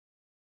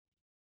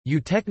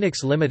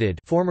Eutechnyx Limited,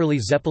 formerly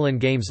Zeppelin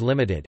Games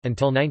Limited,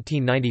 until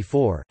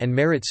 1994, and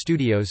Merit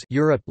Studios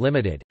Europe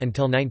Limited,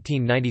 until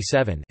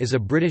 1997, is a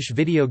British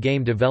video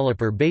game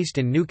developer based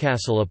in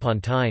Newcastle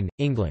upon Tyne,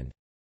 England.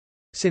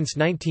 Since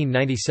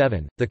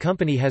 1997, the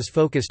company has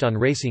focused on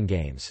racing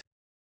games.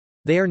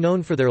 They are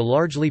known for their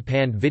largely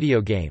panned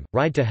video game,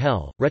 Ride to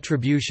Hell,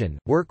 Retribution,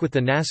 work with the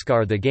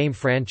NASCAR the Game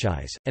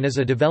franchise, and as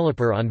a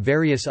developer on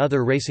various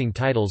other racing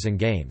titles and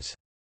games.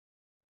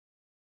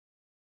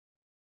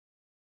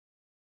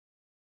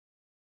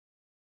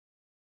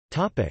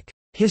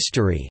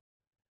 History.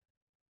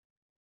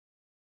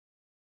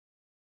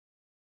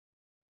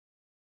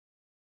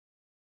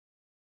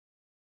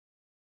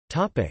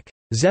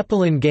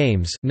 Zeppelin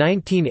Games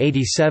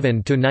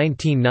 1987 to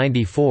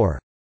 1994.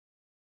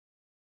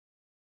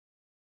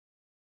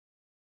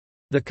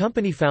 The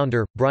company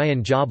founder,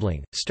 Brian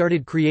Jobling,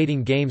 started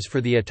creating games for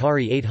the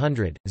Atari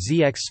 800,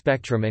 ZX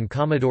Spectrum and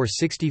Commodore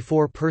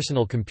 64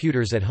 personal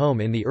computers at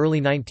home in the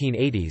early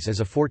 1980s as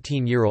a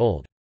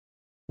 14-year-old.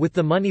 With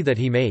the money that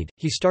he made,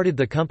 he started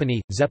the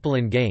company,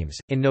 Zeppelin Games,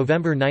 in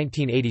November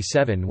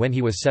 1987 when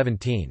he was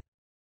 17.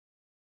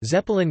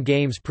 Zeppelin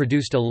Games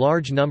produced a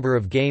large number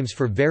of games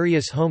for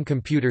various home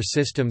computer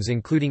systems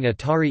including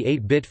Atari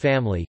 8-bit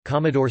family,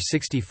 Commodore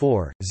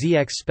 64,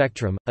 ZX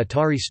Spectrum,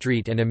 Atari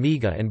ST and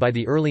Amiga, and by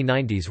the early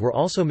 90s were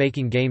also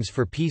making games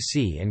for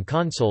PC and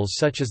consoles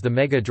such as the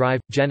Mega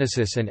Drive,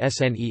 Genesis and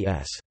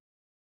SNES.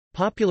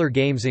 Popular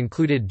games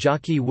included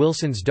Jockey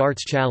Wilson's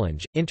Darts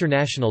Challenge,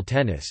 International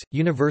Tennis,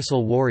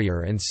 Universal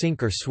Warrior and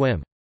Sink or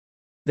Swim.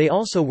 They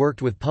also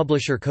worked with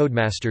publisher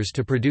Codemasters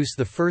to produce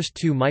the first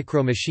two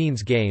Micro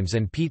Machines games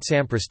and Pete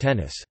Sampras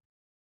Tennis.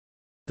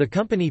 The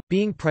company,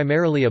 being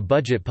primarily a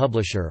budget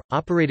publisher,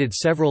 operated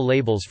several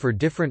labels for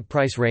different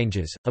price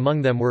ranges,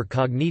 among them were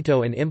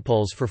Cognito and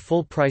Impulse for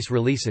full-price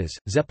releases,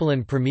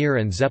 Zeppelin Premier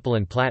and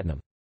Zeppelin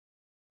Platinum.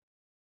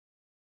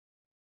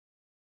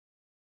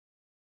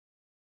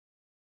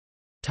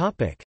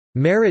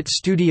 Merit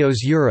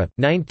Studios Europe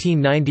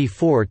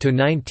 1994 to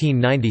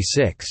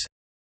 1996.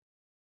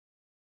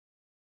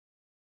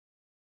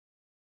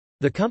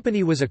 The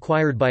company was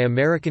acquired by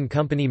American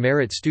company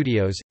Merit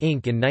Studios,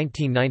 Inc. in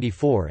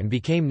 1994 and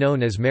became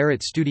known as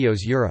Merit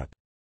Studios Europe.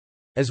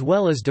 As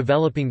well as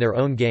developing their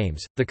own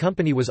games, the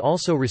company was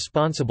also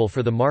responsible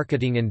for the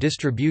marketing and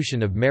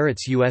distribution of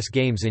Merit's US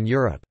games in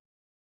Europe.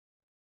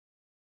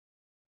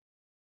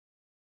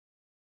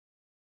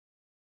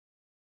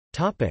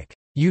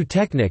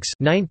 Eutechnyx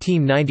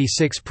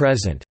 1996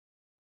 present.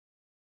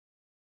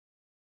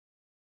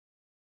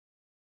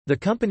 The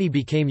company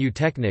became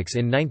Eutechnyx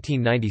in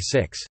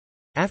 1996.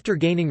 After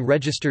gaining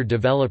registered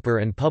developer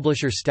and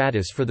publisher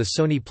status for the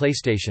Sony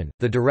PlayStation,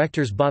 the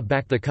directors bought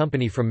back the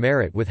company from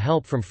Merit with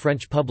help from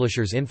French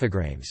publishers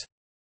Infogrames.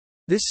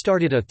 This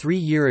started a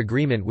 3-year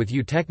agreement with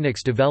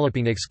Eutechnyx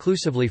developing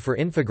exclusively for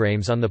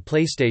Infogrames on the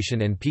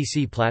PlayStation and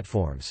PC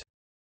platforms.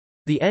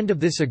 The end of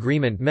this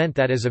agreement meant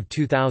that as of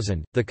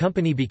 2000, the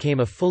company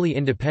became a fully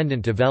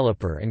independent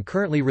developer and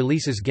currently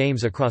releases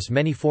games across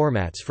many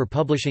formats for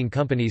publishing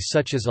companies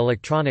such as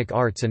Electronic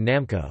Arts and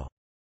Namco.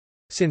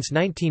 Since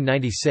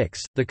 1996,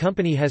 the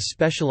company has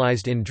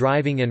specialized in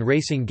driving and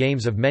racing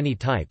games of many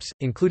types,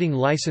 including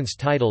licensed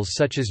titles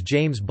such as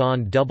James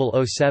Bond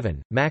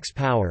 007, Max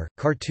Power,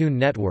 Cartoon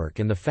Network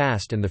and The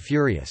Fast and the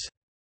Furious.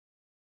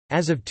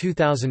 As of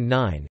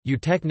 2009,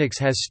 Eutechnyx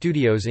has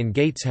studios in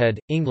Gateshead,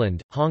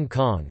 England, Hong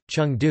Kong,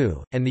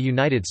 Chengdu, and the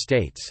United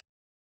States.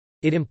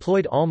 It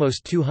employed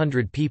almost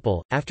 200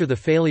 people. After the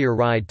failure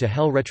Ride to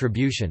Hell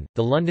Retribution,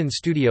 the London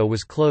studio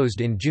was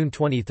closed in June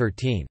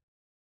 2013.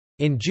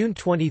 In June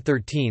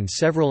 2013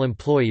 several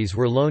employees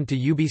were loaned to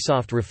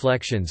Ubisoft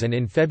Reflections and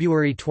in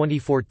February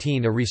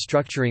 2014 a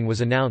restructuring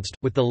was announced,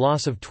 with the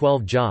loss of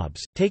 12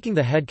 jobs, taking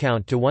the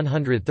headcount to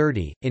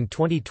 130. In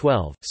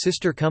 2012,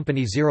 sister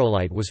company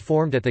Zerolight was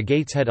formed at the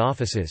Gateshead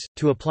offices,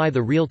 to apply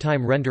the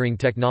real-time rendering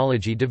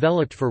technology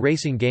developed for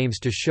racing games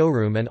to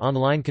showroom and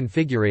online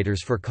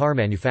configurators for car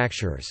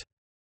manufacturers.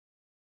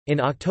 In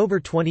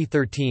October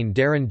 2013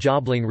 Darren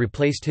Jobling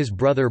replaced his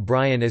brother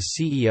Brian as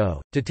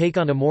CEO, to take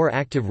on a more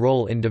active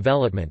role in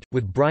development,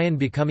 with Brian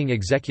becoming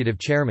executive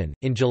chairman.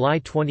 In July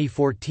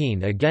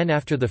 2014 again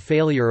after the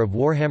failure of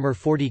Warhammer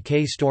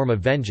 40k Storm of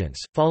Vengeance,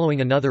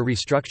 following another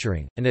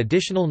restructuring, an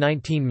additional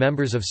 19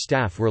 members of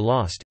staff were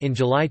lost. In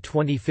July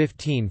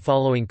 2015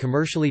 following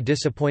commercially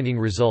disappointing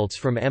results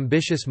from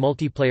ambitious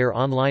multiplayer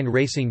online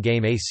racing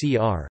game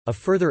ACR, a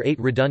further 8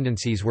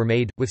 redundancies were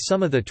made, with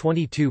some of the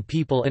 22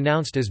 people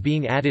announced as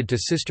being added to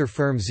sister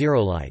firm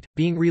Zerolight,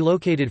 being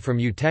relocated from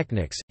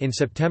Eutechnyx. In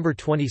September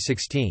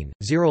 2016,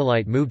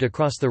 Zerolight moved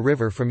across the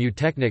river from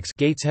Eutechnyx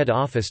Gateshead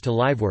office to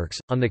Liveworks,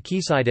 on the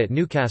quayside at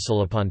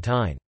Newcastle upon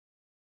Tyne.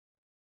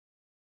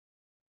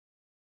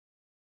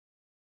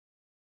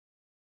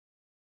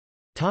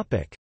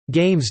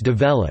 Games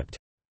developed.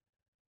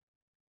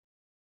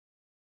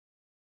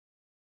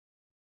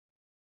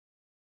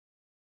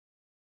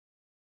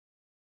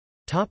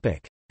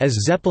 As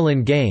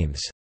Zeppelin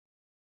Games.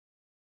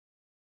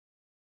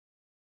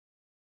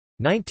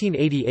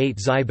 1988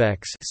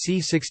 Zybex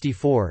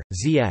C64,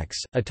 ZX,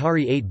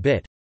 Atari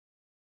 8-bit.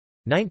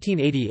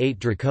 1988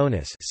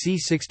 Draconis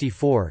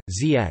C64,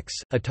 ZX,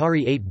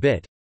 Atari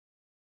 8-bit.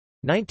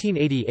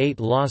 1988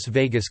 Las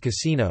Vegas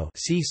Casino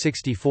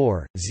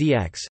C64,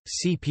 ZX,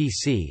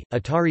 CPC,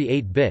 Atari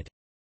 8-bit.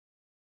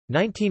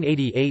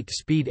 1988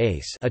 Speed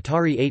Ace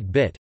Atari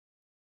 8-bit.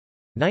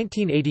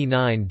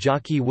 1989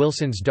 Jockey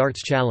Wilson's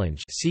Darts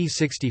Challenge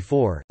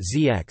C64,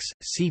 ZX,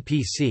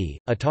 CPC,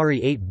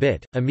 Atari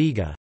 8-bit,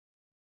 Amiga.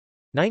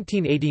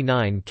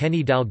 1989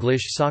 Kenny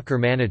Dalglish Soccer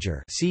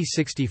Manager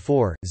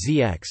C64,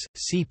 ZX,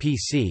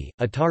 CPC,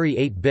 Atari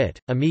 8-bit,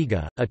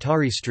 Amiga,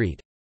 Atari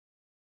ST.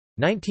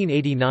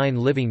 1989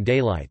 Living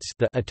Daylights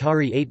the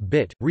Atari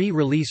 8-bit,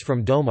 re-release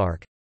from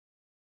Domark.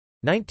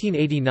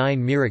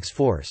 1989 Mirix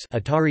Force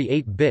Atari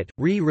 8-bit,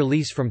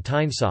 re-release from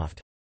Tynesoft.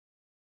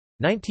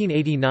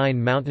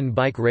 1989 Mountain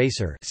Bike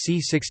Racer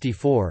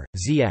C64,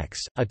 ZX,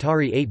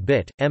 Atari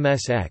 8-bit,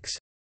 MSX.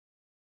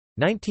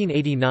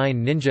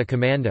 1989 Ninja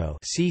Commando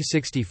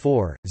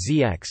C64,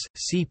 ZX,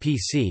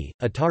 CPC,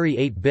 Atari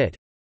 8-bit.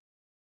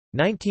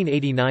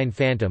 1989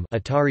 Phantom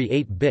Atari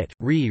 8-bit,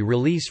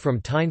 re-release from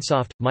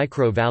Tynesoft,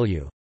 Micro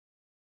Value.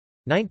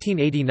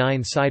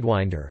 1989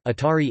 Sidewinder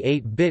Atari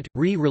 8-bit,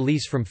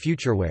 re-release from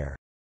Futureware.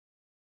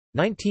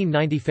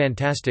 1990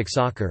 Fantastic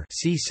Soccer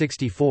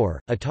C64,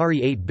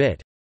 Atari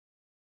 8-bit.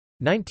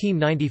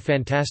 1990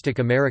 Fantastic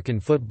American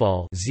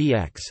Football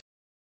ZX.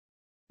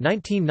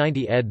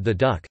 1990 Ed the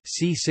Duck,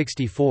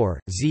 C64,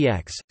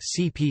 ZX,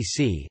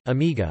 CPC,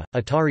 Amiga,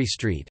 Atari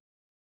ST.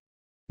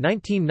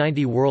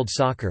 1990 World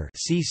Soccer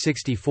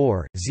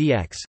C64,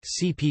 ZX,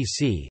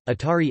 CPC,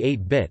 Atari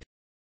 8-bit.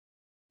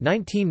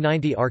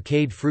 1990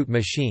 Arcade Fruit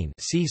Machine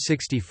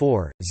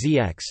C64,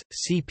 ZX,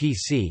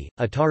 CPC,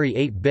 Atari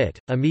 8-bit,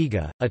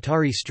 Amiga,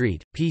 Atari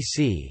ST,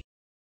 PC.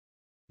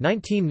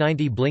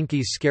 1990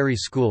 Blinky's Scary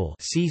School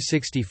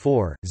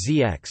C64,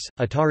 ZX,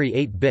 Atari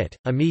 8-bit,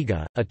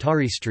 Amiga,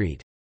 Atari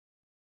ST.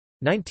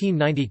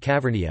 1990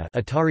 Cavernia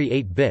Atari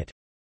 8-bit.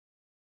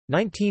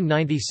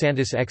 1990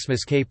 Santis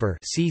Xmas Caper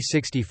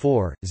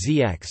C64,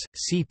 ZX,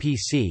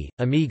 CPC,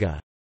 Amiga.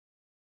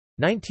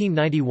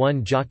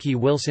 1991 Jockey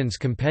Wilson's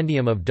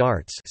Compendium of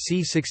Darts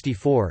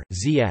C64,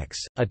 ZX,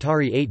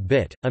 Atari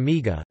 8-bit,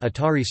 Amiga,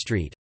 Atari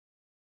ST.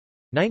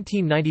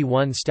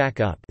 1991 Stack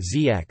Up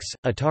ZX,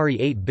 Atari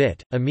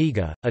 8-bit,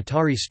 Amiga,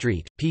 Atari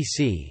ST,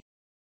 PC.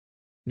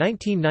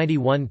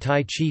 1991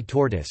 Tai Chi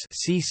Tortoise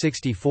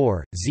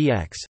C64,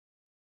 ZX.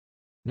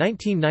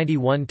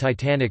 1991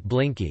 Titanic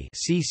Blinky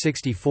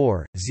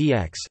C64,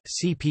 ZX,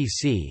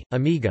 CPC,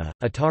 Amiga,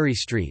 Atari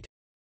ST.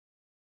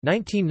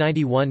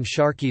 1991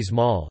 Sharky's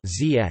Mall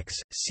ZX,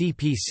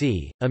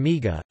 CPC,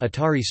 Amiga,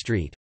 Atari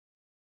ST.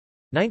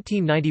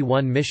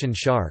 1991 Mission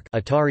Shark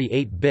Atari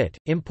 8-bit,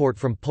 import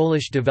from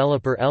Polish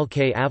developer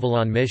LK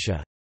Avalon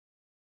Misha.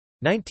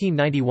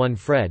 1991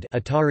 Fred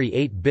Atari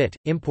 8-bit,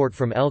 import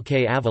from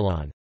LK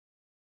Avalon.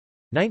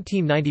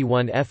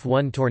 1991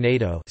 F1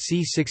 Tornado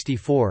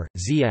C64,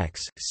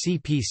 ZX,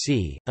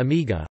 CPC,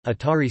 Amiga,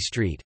 Atari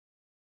ST.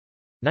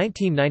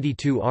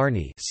 1992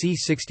 Arnie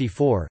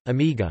C64,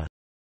 Amiga.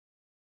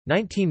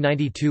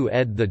 1992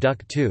 Ed the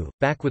Duck 2,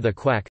 Back with a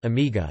Quack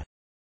Amiga.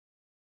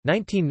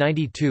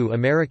 1992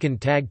 American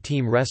Tag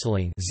Team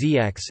Wrestling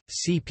ZX,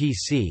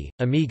 CPC,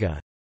 Amiga.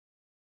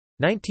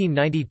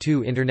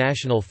 1992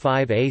 International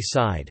 5A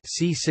Side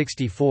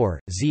C64,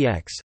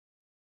 ZX.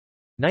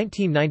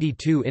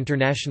 1992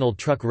 International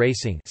Truck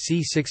Racing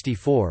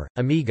C64,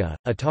 Amiga,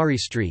 Atari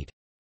ST.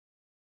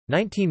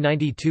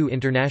 1992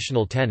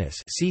 International Tennis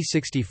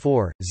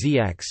C64,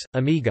 ZX,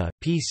 Amiga,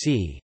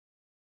 PC.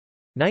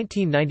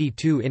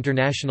 1992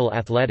 International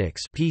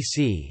Athletics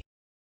PC.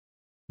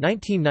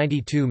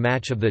 1992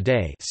 Match of the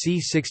Day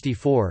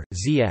C64,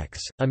 ZX,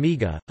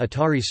 Amiga,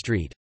 Atari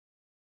ST.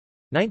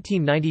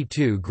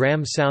 1992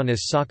 Graham Souness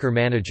Soccer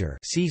Manager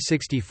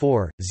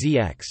C64,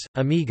 ZX,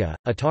 Amiga,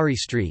 Atari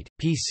ST,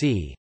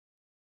 PC.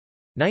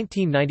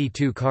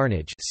 1992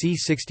 Carnage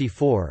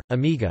C64,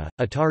 Amiga,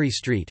 Atari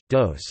ST,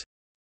 DOS.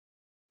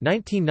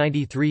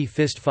 1993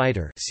 Fist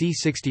Fighter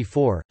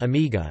C64,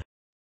 Amiga.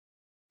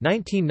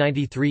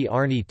 1993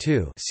 Arnie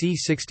 2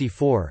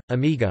 C64,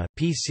 Amiga,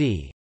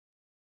 PC.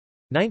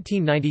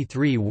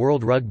 1993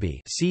 World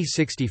Rugby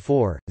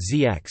C64,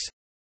 ZX.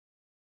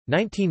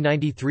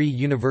 1993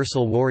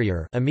 Universal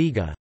Warrior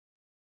Amiga.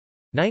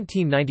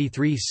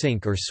 1993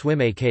 Sink or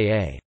Swim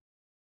aka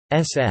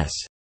SS.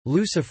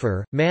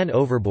 Lucifer, Man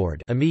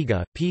Overboard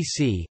Amiga,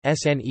 PC,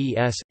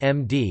 SNES,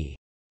 MD.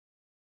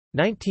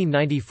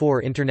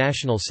 1994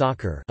 International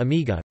Soccer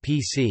Amiga,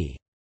 PC.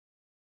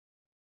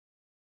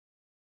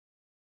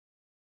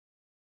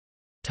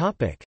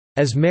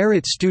 As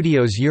Merit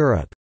Studios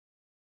Europe.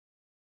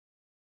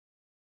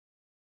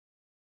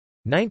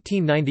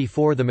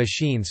 1994 The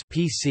Machines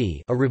PC,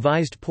 a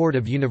revised port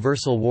of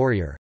Universal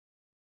Warrior.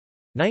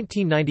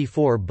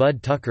 1994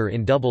 Bud Tucker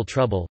in Double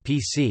Trouble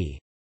PC.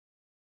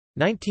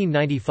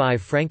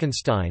 1995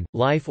 Frankenstein,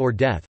 Life or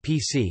Death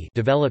PC,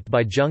 developed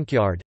by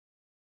Junkyard.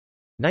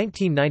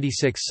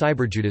 1996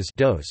 Cyberjudas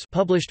DOS,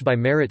 published by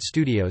Merit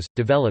Studios,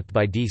 developed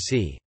by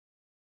DC.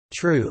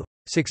 True.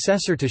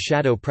 Successor to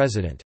Shadow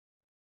President.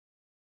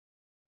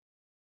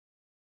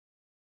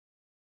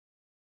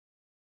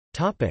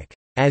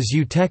 As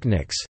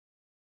Eutechnyx.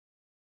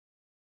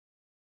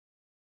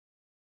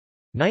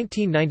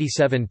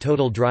 1997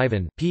 Total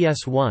Drive-In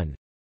PS1.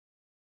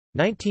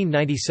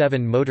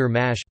 1997 Motor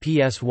Mash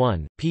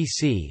PS1,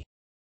 PC.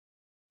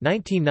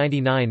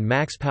 1999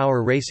 Max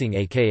Power Racing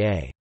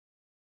aka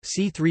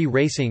C3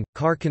 Racing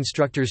Car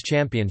Constructors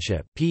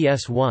Championship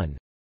PS1.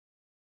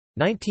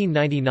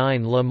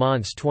 1999 Le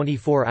Mans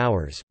 24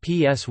 Hours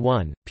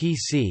PS1,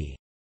 PC.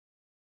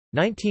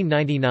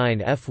 1999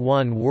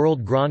 F1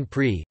 World Grand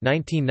Prix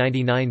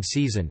 1999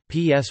 season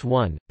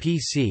PS1,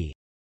 PC.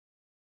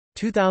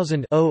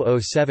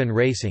 2000-007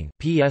 Racing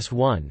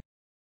PS1.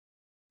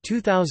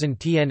 2000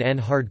 TNN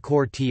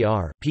Hardcore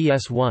TR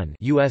PS1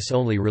 US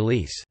only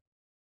release.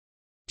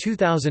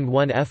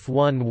 2001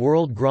 F1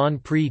 World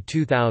Grand Prix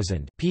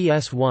 2000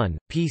 PS1,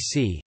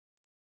 PC.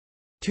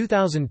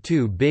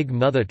 2002 Big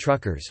Mother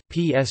Truckers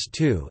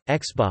PS2,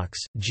 Xbox,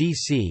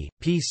 GC,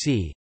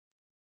 PC.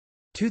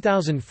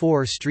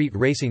 2004 Street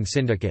Racing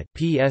Syndicate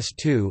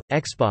PS2,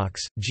 Xbox,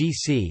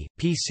 GC,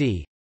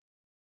 PC.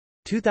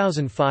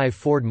 2005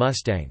 Ford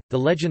Mustang: The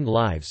Legend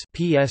Lives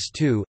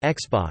PS2,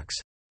 Xbox.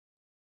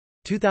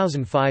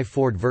 2005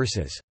 Ford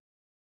vs.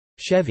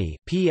 Chevy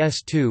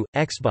PS2,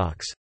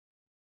 Xbox.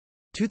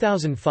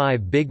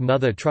 2005 Big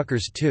Mother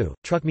Truckers 2: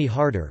 Truck Me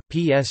Harder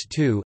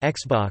PS2,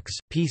 Xbox,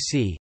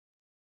 PC.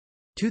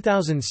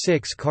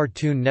 2006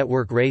 Cartoon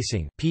Network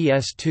Racing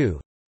PS2.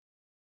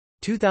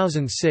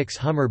 2006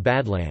 Hummer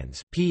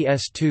Badlands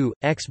PS2,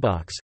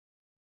 Xbox.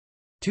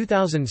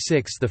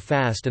 2006 The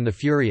Fast and the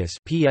Furious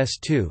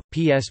PS2,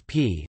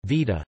 PSP,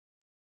 Vita.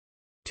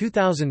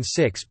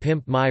 2006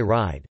 Pimp My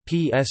Ride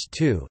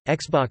PS2,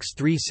 Xbox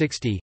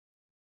 360.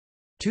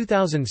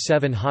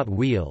 2007 Hot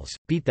Wheels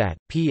Beat That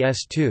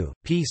PS2,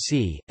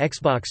 PC,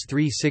 Xbox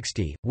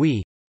 360,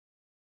 Wii.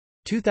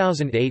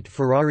 2008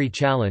 Ferrari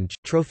Challenge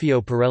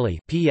Trofeo Pirelli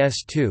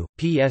PS2,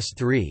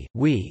 PS3,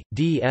 Wii,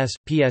 DS,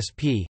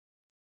 PSP.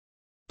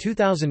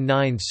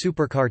 2009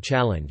 Supercar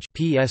Challenge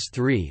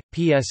PS3,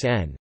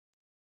 PSN.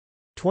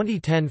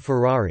 2010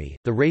 Ferrari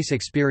The Race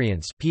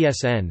Experience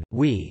PSN,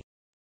 Wii.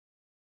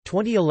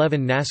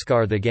 2011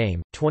 NASCAR The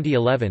Game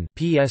 2011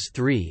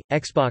 PS3,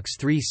 Xbox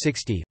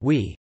 360,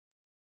 Wii.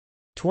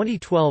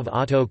 2012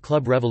 Auto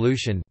Club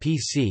Revolution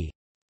PC.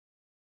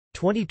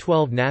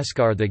 2012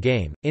 NASCAR The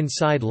Game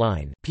Inside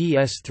Line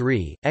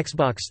PS3,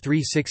 Xbox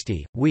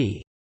 360,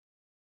 Wii.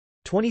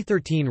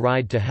 2013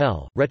 Ride to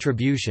Hell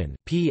Retribution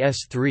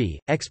PS3,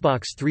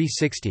 Xbox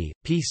 360,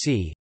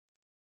 PC.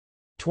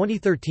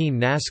 2013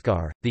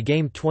 NASCAR The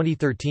Game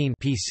 2013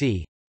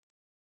 PC.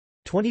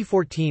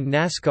 2014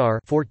 NASCAR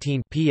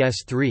 14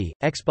 PS3,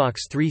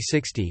 Xbox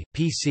 360,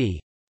 PC.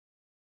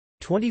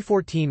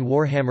 2014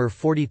 Warhammer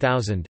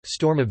 40,000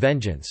 Storm of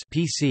Vengeance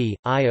PC,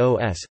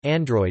 iOS,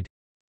 Android.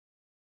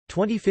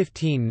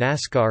 2015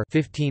 NASCAR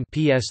 15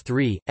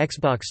 PS3,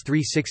 Xbox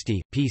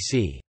 360,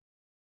 PC.